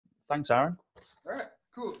Thanks, Aaron. All right,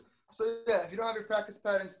 cool. So yeah, if you don't have your practice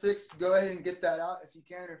pad and sticks, go ahead and get that out if you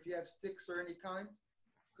can, or if you have sticks or any kind,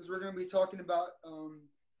 because we're going to be talking about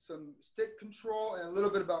some stick control and a little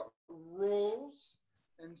bit about rolls.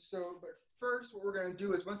 And so, but first, what we're going to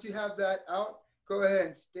do is once you have that out, go ahead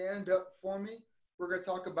and stand up for me. We're going to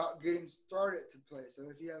talk about getting started to play. So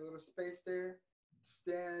if you have a little space there,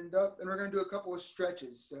 stand up, and we're going to do a couple of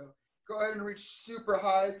stretches. So go ahead and reach super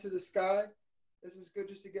high to the sky. This is good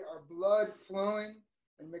just to get our blood flowing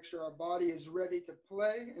and make sure our body is ready to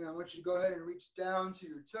play. And I want you to go ahead and reach down to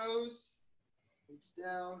your toes. Reach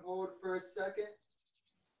down, hold for a second,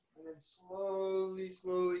 and then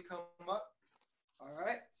slowly come up. All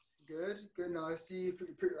right, good. Now I see if you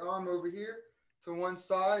can put your arm over here to one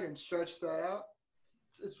side and stretch that out.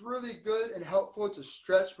 It's really good and helpful to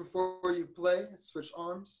stretch before you play, switch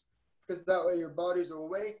arms, because that way your body's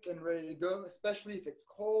awake and ready to go, especially if it's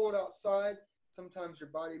cold outside. Sometimes your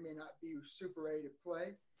body may not be super ready to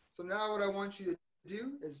play. So now what I want you to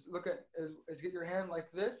do is get your hand like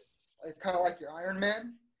this, kind of like your Iron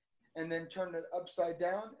Man, and then turn it upside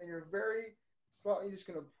down, and you're very slightly just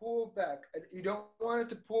going to pull back. You don't want it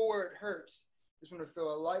to pull where it hurts. You just want to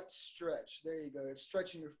feel a light stretch. There you go. It's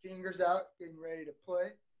stretching your fingers out, getting ready to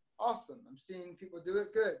play. Awesome. I'm seeing people do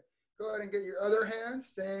it. Good. Go ahead and get your other hand.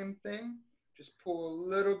 Same thing. Just pull a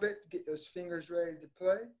little bit to get those fingers ready to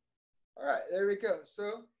play. All right, there we go.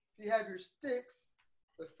 So if you have your sticks,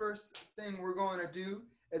 the first thing we're going to do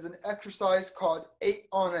is an exercise called 8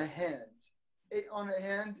 on a hand. 8 on a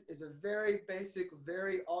hand is a very basic,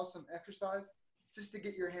 very awesome exercise just to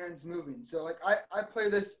get your hands moving. So like I play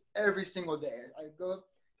this every single day. I go up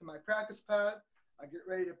to my practice pad, I get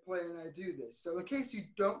ready to play, and I do this. So in case you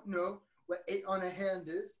don't know what 8 on a hand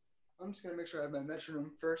is, I'm just going to make sure I have my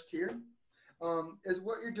metronome first here. Is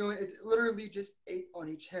what you're doing, it's literally just 8 on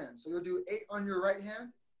each hand. So you'll do 8 on your right hand,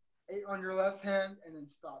 8 on your left hand, and then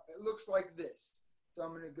stop. It looks like this. So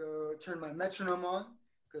I'm going to go turn my metronome on,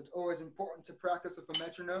 because it's always important to practice with a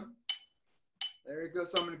metronome. There you go.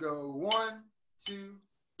 So I'm going to go 1, 2,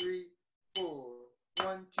 3, 4.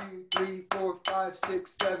 1, 2, 3, 4, 5,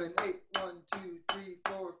 6, 7, 8. 1, 2, 3,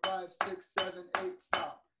 4, 5, 6, 7, 8.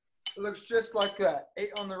 Stop. It looks just like that. 8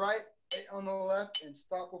 on the right, 8 on the left, and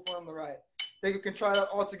stop with 1 on the right. Think you can try that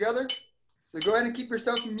all together? So go ahead and keep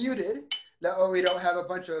yourself muted. That way we don't have a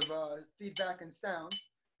bunch of feedback and sounds.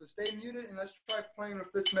 So stay muted and let's try playing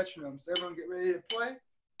with this metronome. So everyone get ready to play.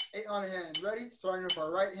 8 on a hand. Ready? Starting with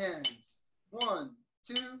our right hands. 1,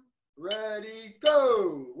 2, ready,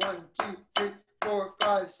 go. 1, 2, 3, 4,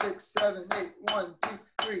 5, 6, 7, 8. 1, 2,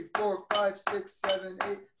 3, 4, 5, 6, 7,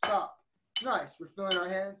 8. Stop. Nice. We're feeling our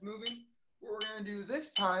hands moving. What we're going to do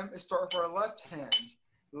this time is start with our left hand.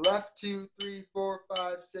 Left, 2, 3, 4,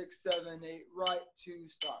 5, 6, 7, 8. Right, 2,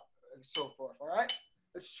 stop. And so forth. All right?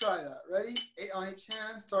 Let's try that. Ready? 8 on each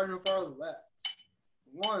hand, starting with our left.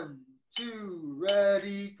 1, 2,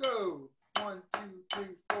 ready, go. 1, 2, 3,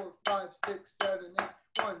 4, 5, 6, 7, 8.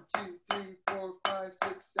 1, 2, 3, 4, 5,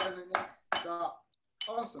 6, 7, 8. Stop.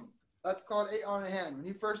 Awesome. That's called 8 on a hand. When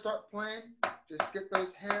you first start playing, just get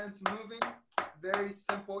those hands moving. Very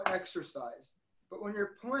simple exercise. But when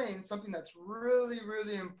you're playing, something that's really,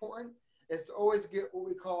 really important is to always get what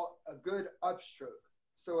we call a good upstroke.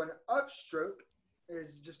 So an upstroke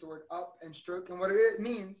is just the word up and stroke. And what it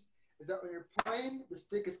means is that when you're playing, the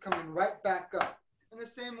stick is coming right back up. In the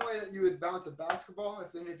same way that you would bounce a basketball,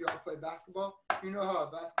 if any of y'all play basketball, you know how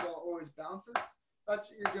a basketball always bounces. That's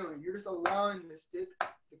what you're doing. You're just allowing the stick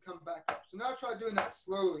to come back up. So now try doing that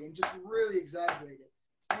slowly and just really exaggerate it.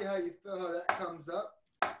 See how you feel how that comes up?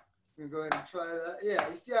 You can go ahead and try that. Yeah,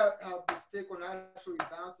 you see how the stick will naturally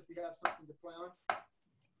bounce if you have something to play on?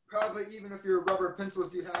 Probably even if your rubber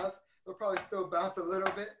pencils you have, they'll probably still bounce a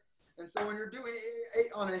little bit. And so when you're doing 8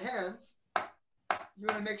 on a hand, you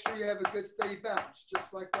want to make sure you have a good steady bounce,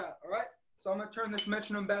 just like that, all right? So I'm going to turn this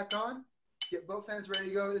metronome back on, get both hands ready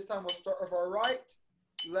to go. This time we'll start with our right,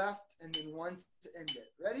 left, and then 1 to end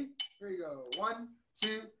it. Ready? Here we go. 1,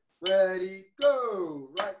 2, ready, go.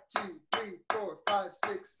 Right, 2, 3, 4, 5,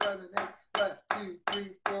 6, 7, 8. Left, 2, 3,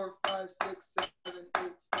 4, 5, 6, 7, 8.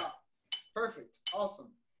 Stop. Perfect. Awesome.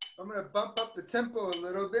 I'm going to bump up the tempo a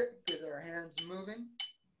little bit, get our hands moving.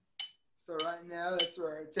 So right now, that's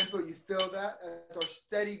our tempo. You feel that? That's our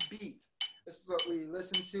steady beat. This is what we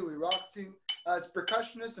listen to, we rock to. As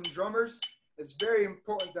percussionists and drummers, it's very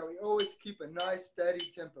important that we always keep a nice,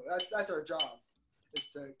 steady tempo. That's our job, is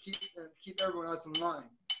to keep everyone else in line.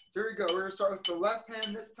 So here we go. We're going to start with the left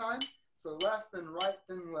hand this time. So left, then right,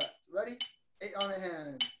 then left. Ready? 8 on a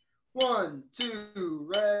hand. 1, 2,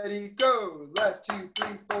 ready, go. Left, 2, 3,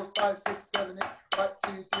 4, 5, 6, 7, 8. Right,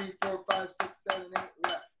 2, 3, 4, 5, 6, 7, 8.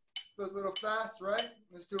 Left. Feels a little fast, right?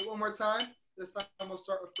 Let's do it one more time. This time we'll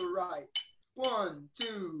start with the right. 1,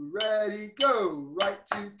 2, ready, go. Right,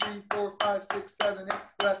 2, 3, 4, 5, 6, 7,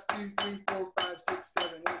 8. Left, 2, 3, 4, 5, 6, 7,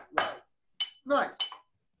 8. Right. Nice.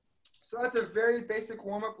 So that's a very basic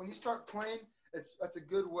warm-up. When you start playing, that's a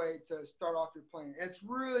good way to start off your playing. And it's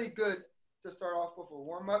really good to start off with a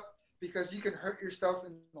warm-up because you can hurt yourself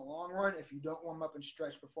in the long run if you don't warm up and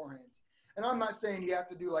stretch beforehand. And I'm not saying you have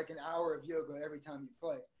to do like an hour of yoga every time you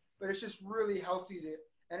play, but it's just really healthy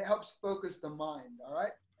and it helps focus the mind, all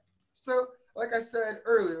right? So like I said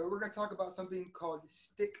earlier, we're going to talk about something called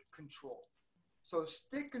stick control. So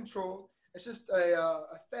stick control is just a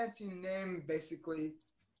fancy name basically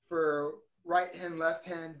for right hand, left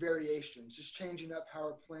hand variations, just changing up how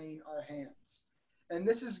we're playing our hands. And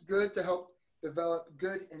this is good to help develop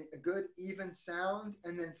a good even sound.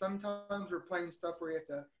 And then sometimes we're playing stuff where you have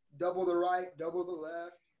to double the right, double the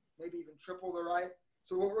left, maybe even triple the right.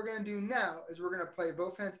 So what we're going to do now is we're going to play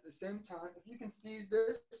both hands at the same time. If you can see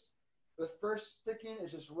this, the first sticking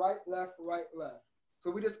is just right, left, right, left. So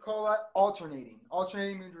we just call that alternating.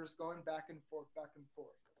 Alternating means we're just going back and forth, back and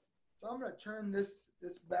forth. So I'm going to turn this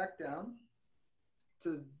back down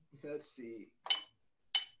to, let's see,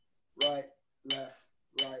 right, left,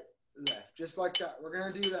 right, left. Just like that. We're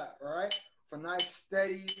going to do that, all right? With a nice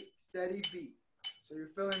steady beat. So you're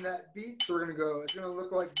feeling that beat. So we're going to go, it's going to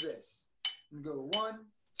look like this. I'm going to go 1,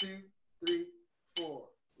 2, 3, 4.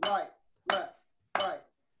 Right, left, right,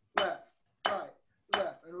 left, right,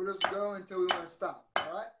 left. And we'll just go until we want to stop,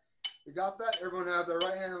 all right? We got that? Everyone have their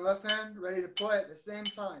right hand and left hand ready to play at the same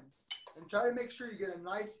time. And try to make sure you get a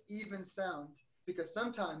nice even sound because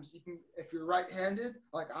sometimes you can, if you're right-handed,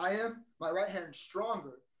 like I am, my right hand's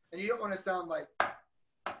stronger. And you don't want to sound like,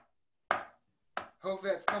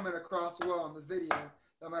 hopefully that's coming across well on the video,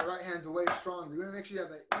 that my right hand's way stronger. You want to make sure you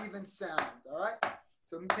have an even sound, all right?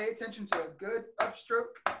 So pay attention to a good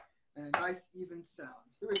upstroke and a nice even sound.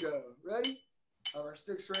 Here we go. Ready? Have our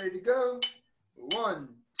sticks ready to go. 1,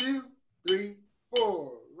 2, 3,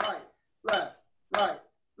 4. Right, left, right,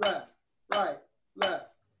 left, right, left,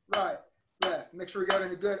 right, left. Make sure we're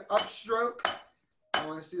getting a good upstroke. I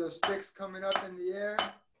want to see those sticks coming up in the air.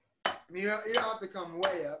 I mean, you don't have to come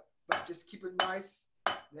way up, but just keep it nice.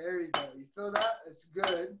 There you go. You feel that? It's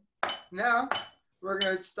good. Now, we're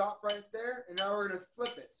going to stop right there, and now we're going to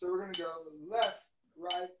flip it. So we're going to go left,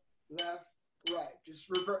 right, left, right. Just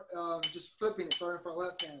flipping it, starting from our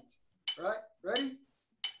left hand. All right? Ready?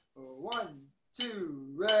 1,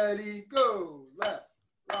 2, ready, go. Left,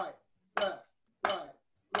 right, left, right,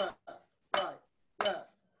 left, right, left,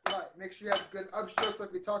 right. Make sure you have good upstrokes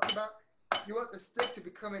like we talked about. You want the stick to be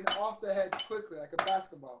coming off the head quickly, like a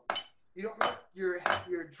basketball. You don't want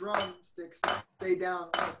your drumsticks to stay down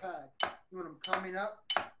on the pad. You want them coming up.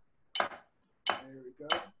 There we go.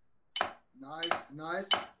 Nice, nice.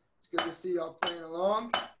 It's good to see y'all playing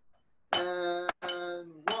along. And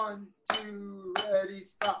 1, 2, ready,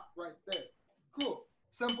 stop right there. Cool.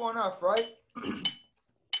 Simple enough, right?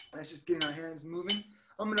 That's just getting our hands moving.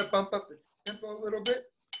 I'm going to bump up the tempo a little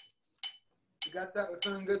bit. You got that? We're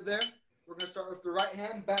feeling good there. We're going to start with the right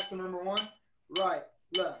hand. Back to number 1. Right,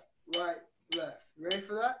 left, right, left. You ready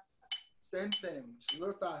for that? Same thing, just a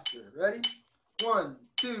little faster. Ready? 1,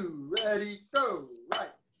 2, ready, go.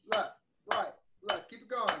 Right, left, right, left. Keep it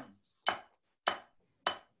going.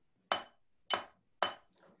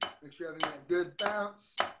 Make sure you're having a good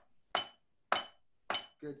bounce.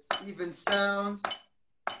 Good even sound.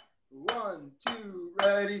 1, 2,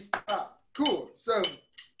 ready, stop. Cool. So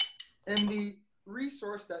in the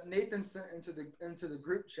resource that Nathan sent into the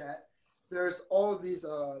group chat, there's all of this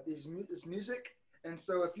music. And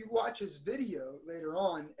so if you watch his video later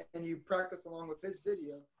on and you practice along with his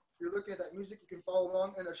video, you're looking at that music, you can follow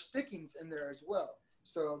along, and there's stickings in there as well.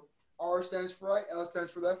 So R stands for right, L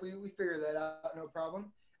stands for left. We figure that out, no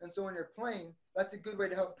problem. And so when you're playing, that's a good way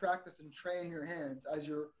to help practice and train your hands as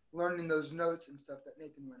you're learning those notes and stuff that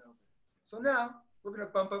Nathan went over. So now we're going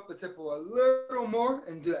to bump up the tempo a little more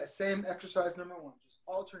and do that same exercise number 1, just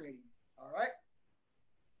alternating. All right?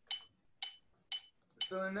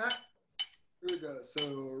 Feeling that? Here we go.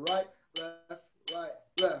 So right, left, right,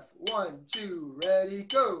 left. 1, 2, ready,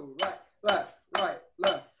 go. Right, left, right,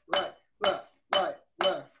 left, right, left, right,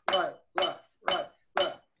 left, right, left, right,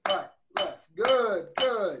 left, right, left. Good,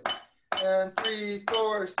 good. And 3,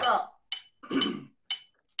 4, stop.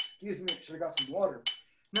 Excuse me, should have got some water.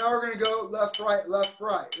 Now we're going to go left, right, left,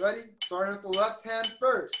 right. Ready? Starting with the left hand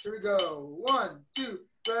first. Here we go. 1, 2,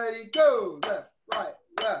 ready, go. Left, right,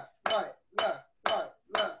 left, right, left, right,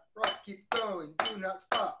 left, right. Keep going. Do not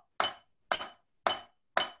stop.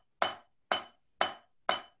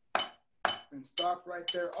 and stop right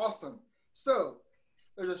there. Awesome. So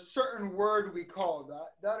there's a certain word we call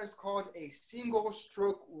that. That is called a single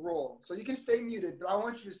stroke roll. So you can stay muted, but I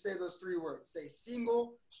want you to say those 3 words. Say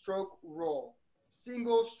single stroke roll.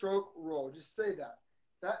 Single stroke roll. Just say that.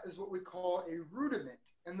 That is what we call a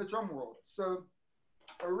rudiment in the drum world. So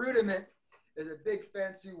a rudiment is a big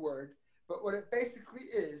fancy word, but what it basically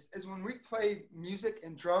is when we play music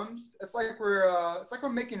and drums, it's like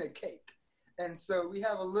we're making a cake. And so we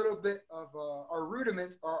have a little bit of our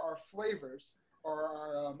rudiments are our flavors, or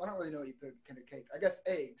our, I don't really know what you put in a cake. I guess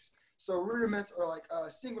eggs. So rudiments are like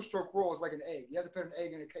a single stroke roll is like an egg. You have to put an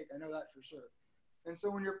egg in a cake. I know that for sure. And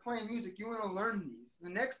so when you're playing music, you want to learn these. The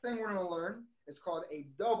next thing we're going to learn is called a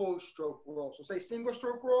double stroke roll. So say single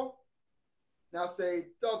stroke roll. Now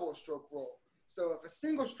say double stroke roll. So if a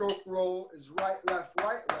single stroke roll is right, left,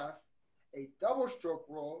 a double stroke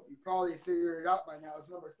roll, you probably figured it out by now, is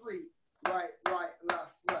number 3, right, left,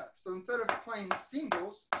 left. So instead of playing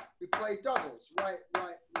singles, we play doubles, right,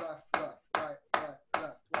 left, right,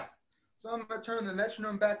 left. So I'm going to turn the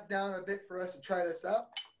metronome back down a bit for us to try this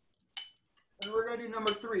out. And we're going to do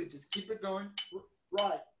number 3. Just keep it going.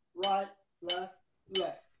 Right, left.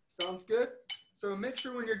 Sounds good? So make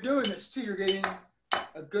sure when you're doing this too, you're getting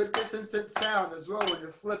a good consistent sound as well when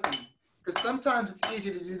you're flipping. Because sometimes it's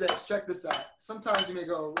easy to do this. Check this out. Sometimes you may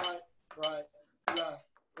go right, left.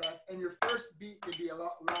 And your first beat can be a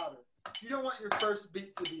lot louder. You don't want your first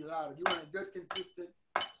beat to be louder. You want a good consistent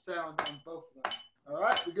sound on both of them. All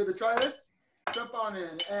right, we good to try this? Jump on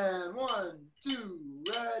in. And 1, 2,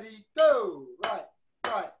 ready, go. Right,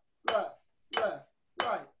 left, right, left,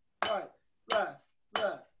 right, right, left, left.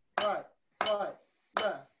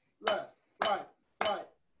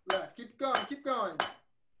 Keep going.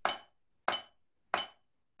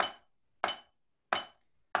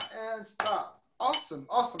 And stop. Awesome.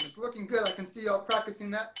 It's looking good. I can see y'all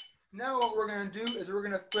practicing that. Now what we're going to do is we're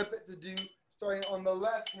going to flip it to do starting on the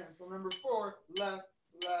left hand. So number 4, left,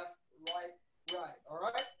 right. All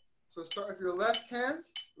right? So start with your left hand.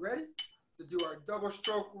 Ready? To do our double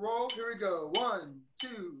stroke roll. Here we go. 1,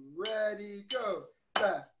 2, ready, go.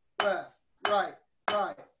 Left, right, left,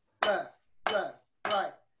 right, left,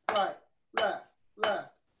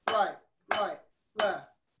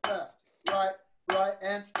 right,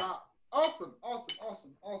 and stop. Awesome.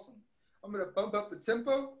 I'm going to bump up the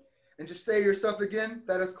tempo and just say to yourself again,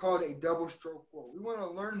 that is called a double stroke roll. We want to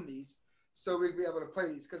learn these so we'll be able to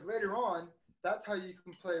play these, because later on, that's how you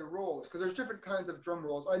can play rolls, because there's different kinds of drum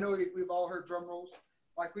rolls. I know we've all heard drum rolls.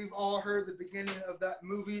 Like we've all heard the beginning of that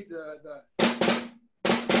movie,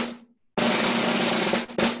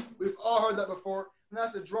 we've all heard that before, and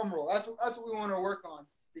that's a drum roll. That's what we want to work on,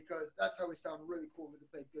 because that's how we sound really cool when we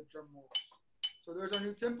play good drum rolls. So there's our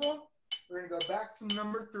new tempo. We're going to go back to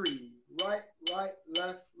number 3. Right, left.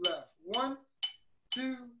 1,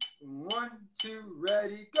 2, 1, 2,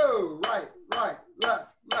 ready, go. Right, left,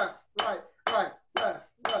 right, left.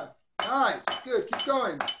 Nice, good, keep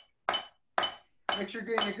going. Make sure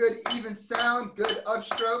you're getting a good even sound, good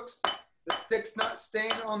upstrokes. The stick's not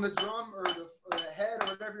staying on the drum or the head or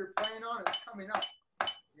whatever you're playing on, it's coming up.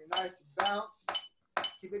 Get a nice bounce.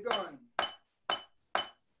 Keep it going.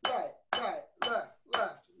 Right,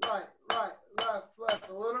 left, left.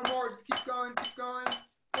 A little more, just keep going.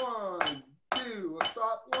 1, 2, we'll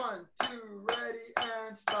stop. 1, 2, ready,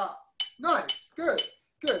 and stop. Nice, good.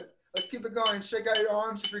 Let's keep it going. Shake out your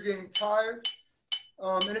arms if you're getting tired.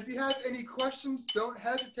 And if you have any questions, don't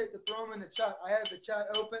hesitate to throw them in the chat. I have the chat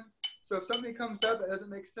open. So if something comes up that doesn't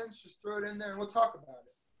make sense, just throw it in there and we'll talk about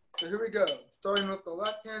it. So here we go. Starting with the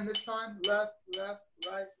left hand this time. Left, right.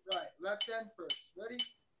 Left hand first. Ready?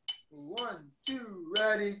 1, 2,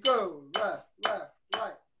 ready, go. Left, right,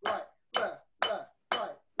 left, left.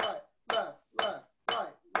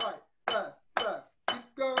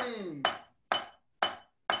 Keep going.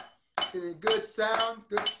 Getting good sounds.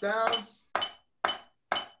 Left,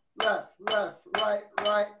 right,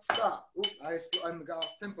 stop. Oop, I got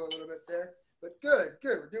off tempo a little bit there. But good,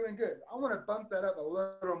 we're doing good. I want to bump that up a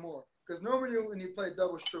little more, because normally when you play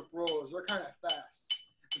double stroke rolls, they're kind of fast.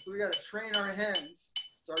 And so we got to train our hands,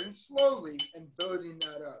 starting slowly and building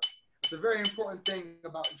that up. It's a very important thing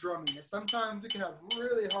about drumming, is sometimes we can have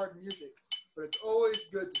really hard music, but it's always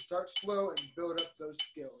good to start slow and build up those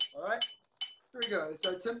skills, all right? Here we go. It's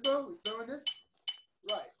our tempo. We're feeling this.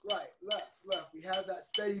 Right, left. We have that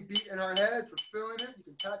steady beat in our heads. We're feeling it. You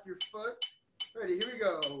can tap your foot. Ready, here we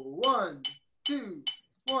go. 1, 2,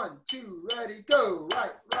 1, 2, ready, go.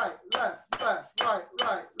 Right, left, right,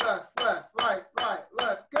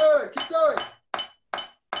 left. Good, keep going.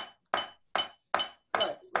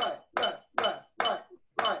 Right, left.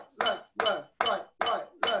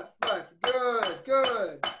 Good.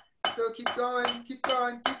 keep going, keep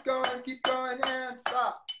going, keep going, keep going, and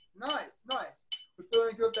stop. Nice, nice. We're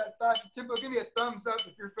feeling good with that faster tempo. Give me a thumbs up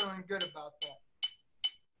if you're feeling good about that.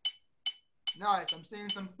 Nice, I'm seeing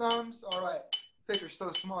some thumbs. All right, picture's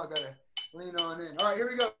so small, I gotta lean on in. All right, here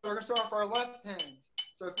we go. We're gonna start off our left hand.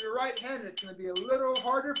 So if you're right-handed, it's gonna be a little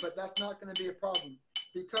harder, but that's not gonna be a problem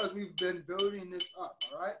because we've been building this up,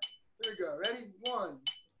 all right? Here we go, ready? 1,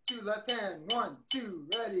 2, left hand, 1, 2,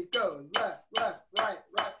 ready, go. Left, left, right,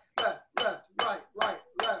 right, left, left, right, right,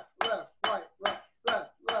 left, left, right, right,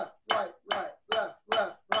 left, left, right, right, left,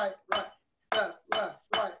 left, right, right, left, left,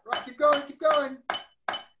 right, right. Keep going, keep going.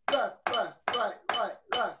 Left, left, right, right,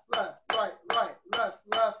 left, left, right, right, left,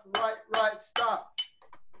 left, right, right, stop.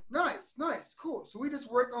 Nice, nice, cool. So we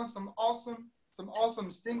just worked on some awesome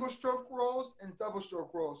single stroke rolls and double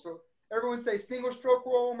stroke rolls. So everyone say single stroke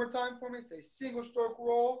roll one more time for me. Say single stroke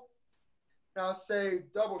roll. Now say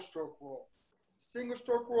double stroke roll. Single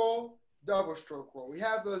stroke roll, double stroke roll. We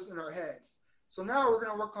have those in our heads. So now we're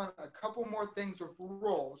going to work on a couple more things with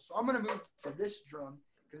rolls. So I'm going to move to this drum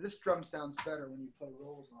because this drum sounds better when you play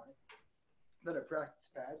rolls on it than a practice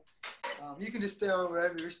pad. You can just stay on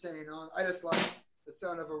whatever you're staying on. I just like the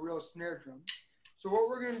sound of a real snare drum. So what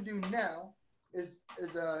we're going to do now is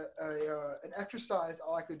an exercise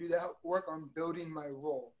I like to do to help work on building my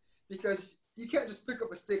roll. Because you can't just pick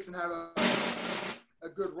up a sticks and have a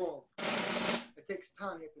good roll. It takes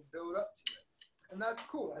time. You have to build up to it. And that's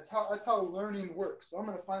cool. That's how learning works. So I'm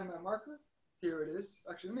going to find my marker. Here it is.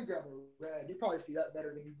 Actually, let me grab a red. You probably see that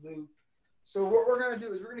better than blue. So what we're going to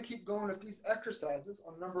do is we're going to keep going with these exercises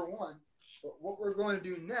on number 1. But what we're going to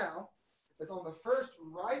do now is on the first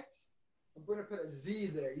right, I'm going to put a Z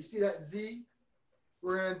there. You see that Z?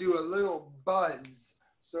 We're going to do a little buzz.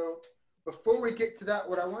 So before we get to that,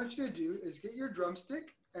 what I want you to do is get your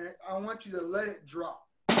drumstick, and I want you to let it drop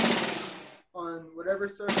on whatever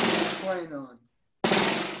surface you're playing on.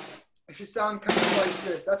 It should sound kind of like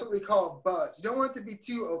this. That's what we call a buzz. You don't want it to be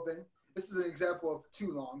too open. This is an example of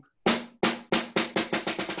too long. You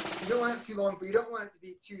don't want it too long, but you don't want it to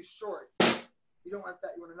be too short. You don't want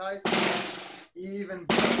that. You want a nice, even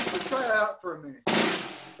buzz. So try it out for a minute.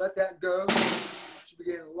 Let that go. You should be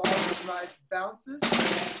getting lots of nice bounces.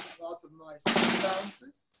 Lots of nice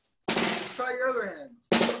bounces. Try your other hand.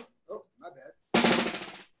 Oh, my bad.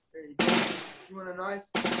 There you go. You want a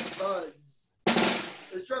nice buzz.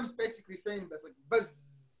 This drum's basically saying buzz, like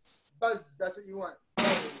buzz, buzz. That's what you want.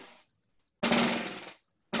 Buzz.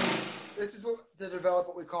 This is to develop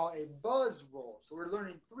what we call a buzz roll. So we're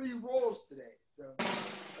learning 3 rolls today. So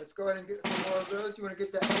let's go ahead and get some more of those. You want to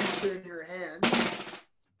get that extra in your hand.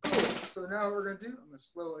 Cool. So now what we're going to do, I'm going to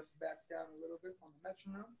slow us back down a little bit on the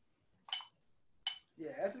metronome.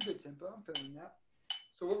 Yeah, that's a good tempo. I'm feeling that.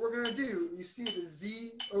 So what we're going to do, you see the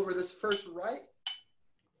Z over this first right?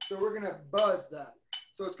 So we're going to buzz that.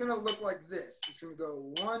 So it's going to look like this. It's going to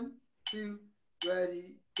go 1, 2,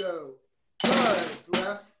 ready, go. Buzz,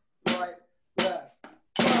 left, right, left.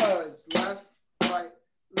 Buzz, left, right,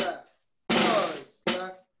 left. Buzz,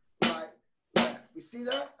 left, right, left. We see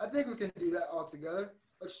that? I think we can do that all together.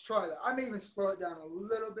 Let's try that. I may even slow it down a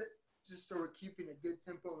little bit just so we're keeping a good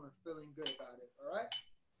tempo and we're feeling good about it. All right?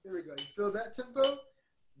 Here we go. You feel that tempo?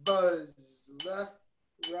 Buzz, left,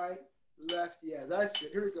 right, left. Yeah, that's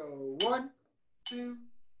it. Here we go. 1, 2,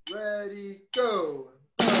 ready, go.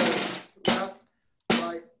 Buzz, left,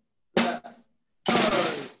 right, left.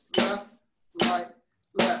 Buzz, left, right,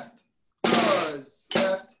 left. Buzz,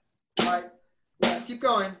 left, right, left. Keep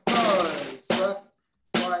going. Buzz, left,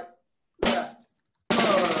 right, left.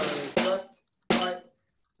 Buzz, left, right,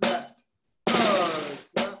 left.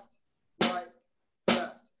 Buzz, left, right,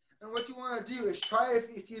 left. And what you want to do is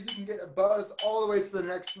see if you can get a buzz all the way to the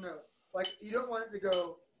next note. Like, you don't want it to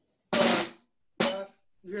go buzz, left.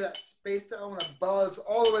 You hear that space there? I want to buzz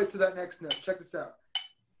all the way to that next note. Check this out.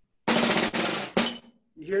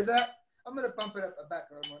 You hear that? I'm going to bump it up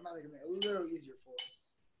back a little more. I'm not making it a little easier for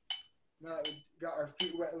us. Now that we got our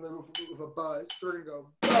feet wet a little with a buzz, so we're going to go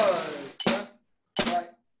buzz, left,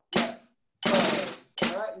 right, left, buzz.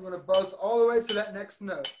 All right? You want to buzz all the way to that next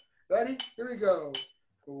note. Ready? Here we go.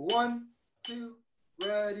 1, 2,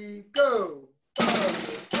 ready, go.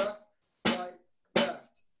 Buzz, left, right, left.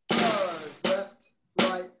 Buzz, left,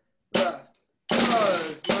 right, left.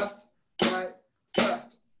 Buzz, left, right,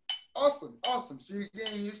 left. Awesome, awesome. So you're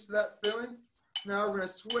getting used to that feeling. Now we're going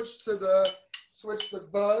to switch the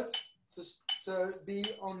buzz to be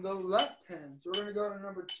on the left hand. So we're going to go to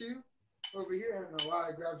number 2 over here. I don't know why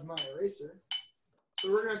I grabbed my eraser.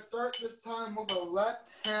 So we're going to start this time with a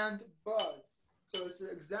left hand buzz. So it's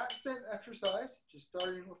the exact same exercise, just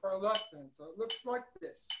starting with our left hand. So it looks like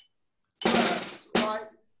this. Left, right,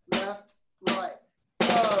 left,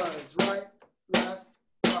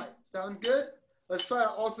 Sound good? Let's try it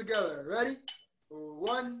all together. Ready?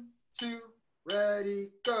 1, 2, ready,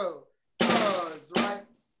 go. Buzz, right,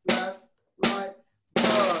 left, right,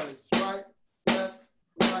 buzz, right, left,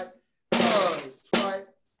 right, buzz, right,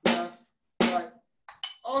 left, right.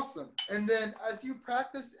 Awesome. And then as you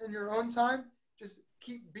practice in your own time, just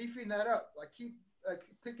keep beefing that up. Like keep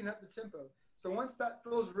picking up the tempo. So once that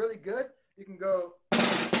feels really good, you can go.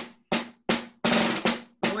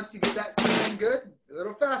 And once you get that feeling good, a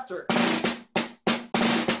little faster.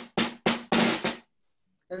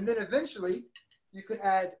 And then eventually, you could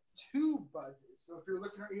add 2 buzzes. So if you're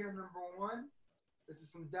looking right here, number 1, this is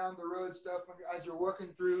some down the road stuff as you're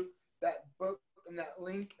working through that book and that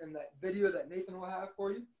link and that video that Nathan will have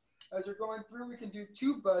for you. As you're going through, we can do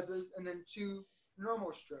 2 buzzes and then 2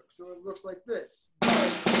 normal strokes. So it looks like this.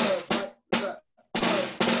 Buzz, buzz, right, left.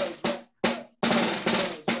 Buzz, buzz, right, left. Buzz,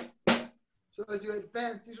 buzz, right, left. So as you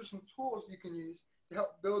advance, these are some tools you can use to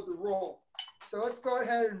help build the roll. So let's go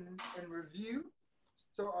ahead and review.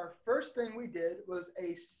 So our first thing we did was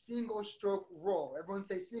a single stroke roll. Everyone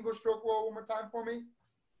say single stroke roll one more time for me.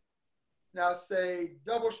 Now say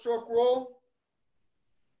double stroke roll.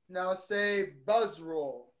 Now say buzz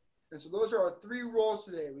roll. And so those are our 3 rolls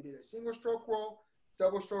today. We did a single stroke roll,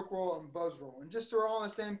 double stroke roll, and buzz roll. And just so we're all on the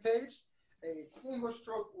same page, a single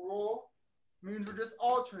stroke roll means we're just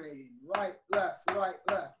alternating. Right, left, right,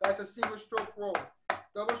 left. That's a single stroke roll.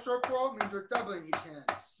 Double stroke roll means we're doubling each hand.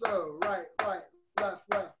 So right, right, left,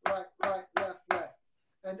 left, right, right, left, left.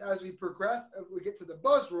 And as we progress, we get to the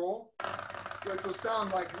buzz roll, which will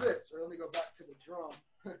sound like this. Or let me go back to the drum.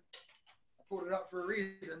 I pulled it up for a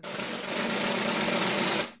reason.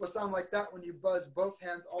 It will sound like that when you buzz both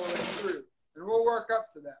hands all the way through. And we'll work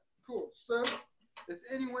up to that. Cool. So does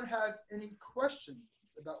anyone have any questions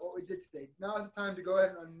about what we did today? Now is the time to go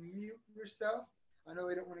ahead and unmute yourself. I know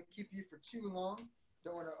we don't want to keep you for too long.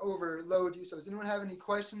 Don't want to overload you. So does anyone have any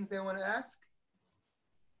questions they want to ask?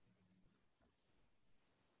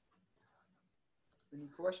 Any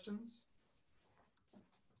questions?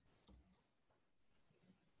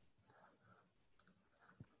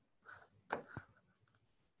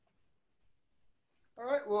 All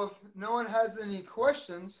right, well, if no one has any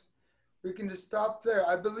questions, we can just stop there.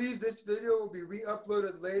 I believe this video will be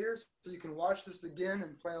re-uploaded later, so you can watch this again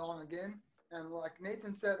and play along again. And like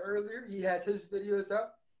Nathan said earlier, he has his videos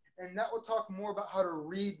up, and that will talk more about how to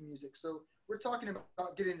read music. So we're talking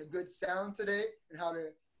about getting a good sound today and how to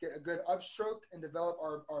get a good upstroke and develop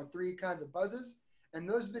our 3 kinds of buzzes. And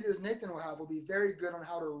those videos Nathan will have will be very good on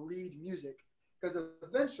how to read music. Because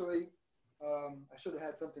eventually, I should have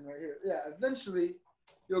had something right here. Yeah, eventually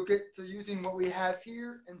you'll get to using what we have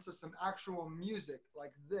here into some actual music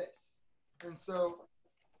like this. And so,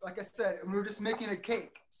 like I said, we're just making a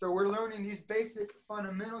cake. So we're learning these basic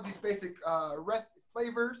fundamentals, these basic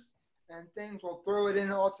flavors and things. We'll throw it in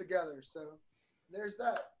all together. So there's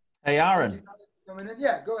that. Hey, Aaron. Coming in.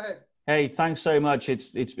 Yeah, go ahead. Hey, thanks so much.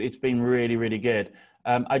 It's been really, really good.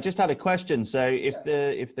 I just had a question. So if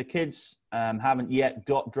the kids haven't yet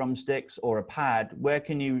got drumsticks or a pad, where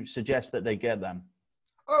can you suggest that they get them?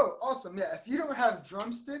 Oh, awesome. Yeah, if you don't have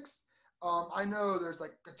drumsticks, I know there's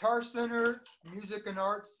like Guitar Center, Music and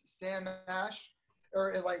Arts, Sam Ash,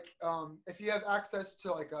 or like if you have access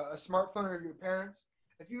to like a smartphone or your parents,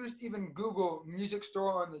 if you just even Google music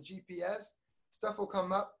store on the GPS, stuff will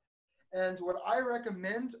come up. And what I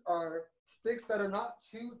recommend are sticks that are not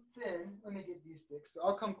too thin. Let me get these sticks. So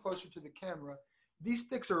I'll come closer to the camera. These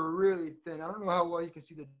sticks are really thin. I don't know how well you can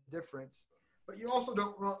see the difference, but you also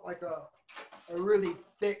don't want like a really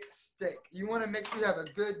thick stick. You want to make sure you have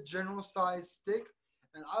a good general size stick.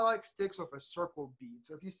 And I like sticks with a circle bead.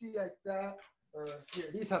 So if you see like that, or here,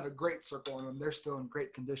 these have a great circle on them. They're still in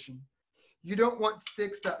great condition. You don't want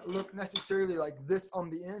sticks that look necessarily like this on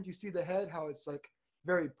the end. You see the head, how it's like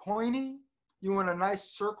very pointy. You want a nice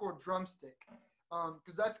circle drumstick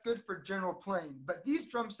because that's good for general playing. But these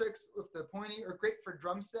drumsticks with the pointy are great for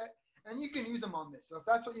drum set, and you can use them on this. So if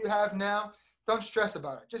that's what you have now, don't stress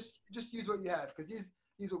about it. Just use what you have because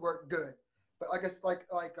these will work good. But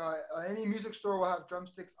any music store will have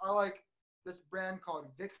drumsticks. I like this brand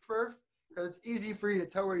called Vic Firth because it's easy for you to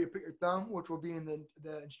tell where you put your thumb, which will be in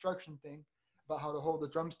the instruction thing about how to hold the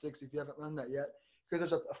drumsticks if you haven't learned that yet. Because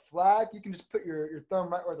there's a flag, you can just put your thumb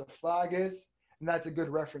right where the flag is, and that's a good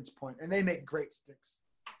reference point. And they make great sticks.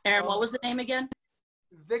 Aaron, what was the name again?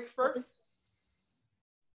 Vic Firth.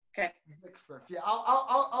 Okay. Vic Firth. Yeah,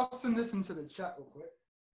 I'll send this into the chat real quick.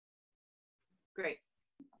 Great.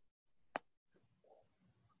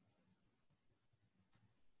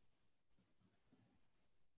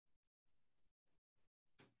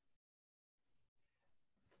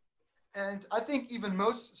 And I think even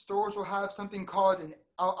most stores will have something called an,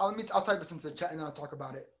 I'll type this into the chat and then I'll talk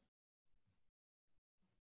about it.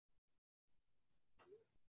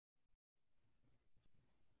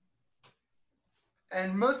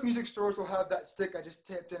 And most music stores will have that stick I just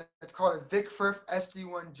typed in. It's called a Vic Firth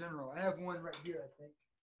SD1 General. I have one right here, I think.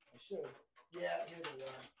 I should. Yeah, here they are.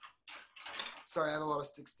 Sorry, I have a lot of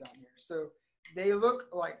sticks down here. So they look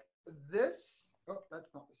like this. Oh,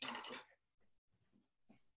 that's not the same stick.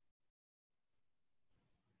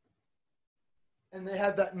 And they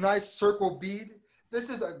have that nice circle bead. This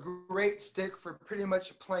is a great stick for pretty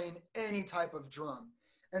much playing any type of drum.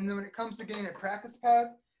 And then when it comes to getting a practice pad,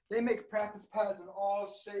 they make practice pads in all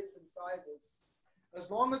shapes and sizes.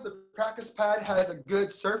 As long as the practice pad has a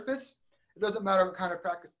good surface, it doesn't matter what kind of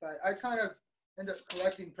practice pad. I kind of end up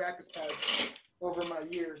collecting practice pads over my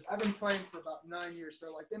years. I've been playing for about 9 years.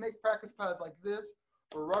 So like they make practice pads like this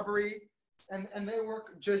or rubbery, and they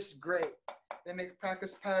work just great. They make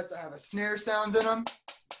practice pads that have a snare sound in them.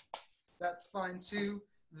 That's fine too.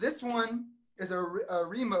 This one is a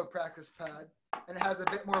Remo practice pad, and it has a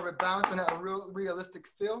bit more of a bounce and a real realistic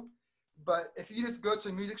feel. But if you just go to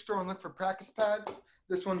a music store and look for practice pads,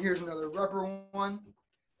 this one here is another rubber one.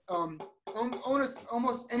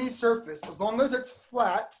 Almost any surface, as long as it's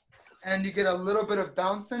flat and you get a little bit of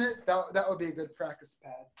bounce in it, that would be a good practice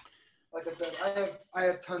pad. Like I said, I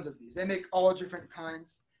have tons of these. They make all different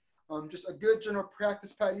kinds. Just a good general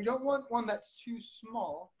practice pad. You don't want one that's too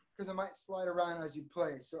small because it might slide around as you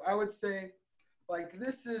play. So I would say, like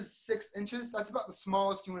this is 6 inches. That's about the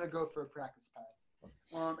smallest you want to go for a practice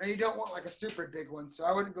pad. And you don't want like a super big one. So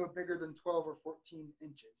I wouldn't go bigger than 12 or 14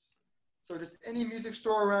 inches. So just any music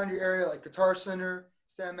store around your area, like Guitar Center,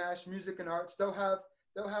 Sam Ash, Music and Arts, they'll have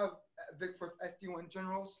Vic Firth SD1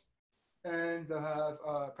 Generals, and they'll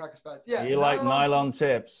have practice pads. Yeah. You like nylon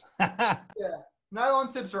tips. Yeah.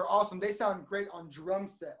 Nylon tips are awesome. They sound great on drum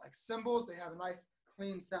set. Like cymbals, they have a nice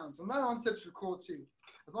clean sound. So nylon tips are cool too.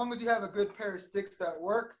 As long as you have a good pair of sticks that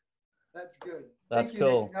work, that's good. That's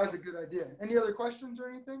cool. Nick. That was a good idea. Any other questions or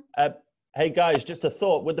anything? Hey guys, just a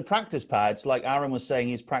thought with the practice pads, like Aaron was saying,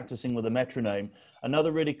 he's practicing with a metronome.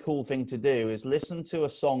 Another really cool thing to do is listen to a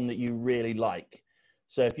song that you really like.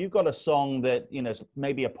 So if you've got a song that, you know,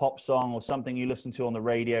 maybe a pop song or something you listen to on the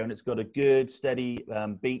radio and it's got a good steady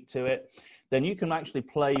beat to it, then you can actually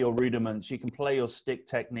play your rudiments. You can play your stick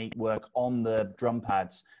technique work on the drum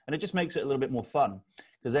pads, and it just makes it a little bit more fun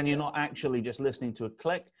because then you're not actually just listening to a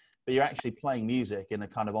click, but you're actually playing music in a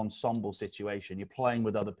kind of ensemble situation. You're playing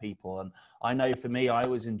with other people. And I know for me, I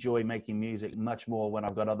always enjoy making music much more when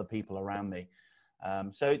I've got other people around me.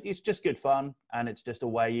 So it's just good fun. And it's just a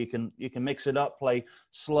way you can mix it up, play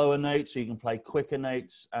slower notes, or you can play quicker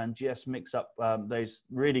notes and just mix up those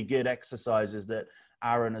really good exercises that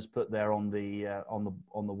Aaron has put there on the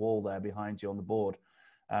wall there behind you on the board.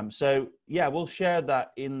 So yeah, we'll share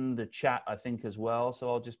that in the chat, I think, as well.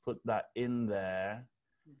 So I'll just put that in there.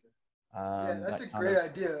 Yeah, that's a great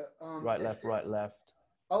idea. Right, left, right, left.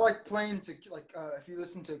 I like playing to, like, if you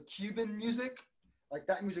listen to Cuban music, like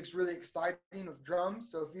that music's really exciting with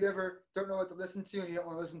drums. So if you ever don't know what to listen to and you don't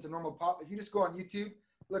want to listen to normal pop, if you just go on YouTube,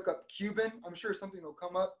 look up Cuban, I'm sure something will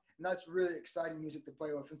come up. And that's really exciting music to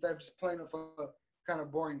play with instead of just playing with a kind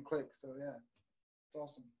of boring click. So yeah, it's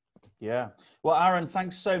awesome. Yeah. Well, Aaron,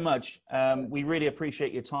 thanks so much. We really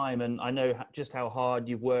appreciate your time. And I know just how hard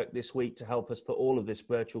you've worked this week to help us put all of this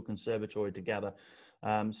virtual conservatory together.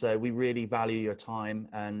 So we really value your time.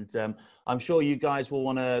 And I'm sure you guys will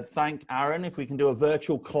want to thank Aaron. If we can do a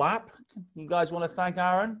virtual clap. You guys want to thank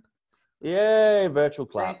Aaron? Yay, virtual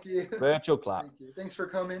clap. Thank you. Virtual clap. Thank you. Thanks for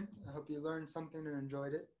coming. I hope you learned something and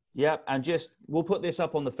enjoyed it. Yep. And we'll put this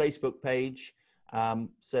up on the Facebook page.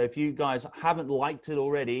 So if you guys haven't liked it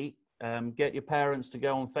already, get your parents to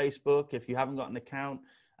go on Facebook if you haven't got an account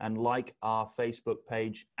and like our Facebook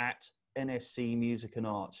page at NSC Music and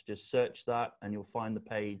Arts. Just search that and you'll find the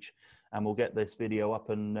page and we'll get this video up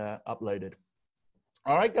and uploaded.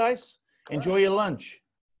 All right, guys, enjoy your lunch.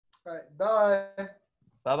 All right, bye.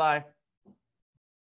 Bye-bye.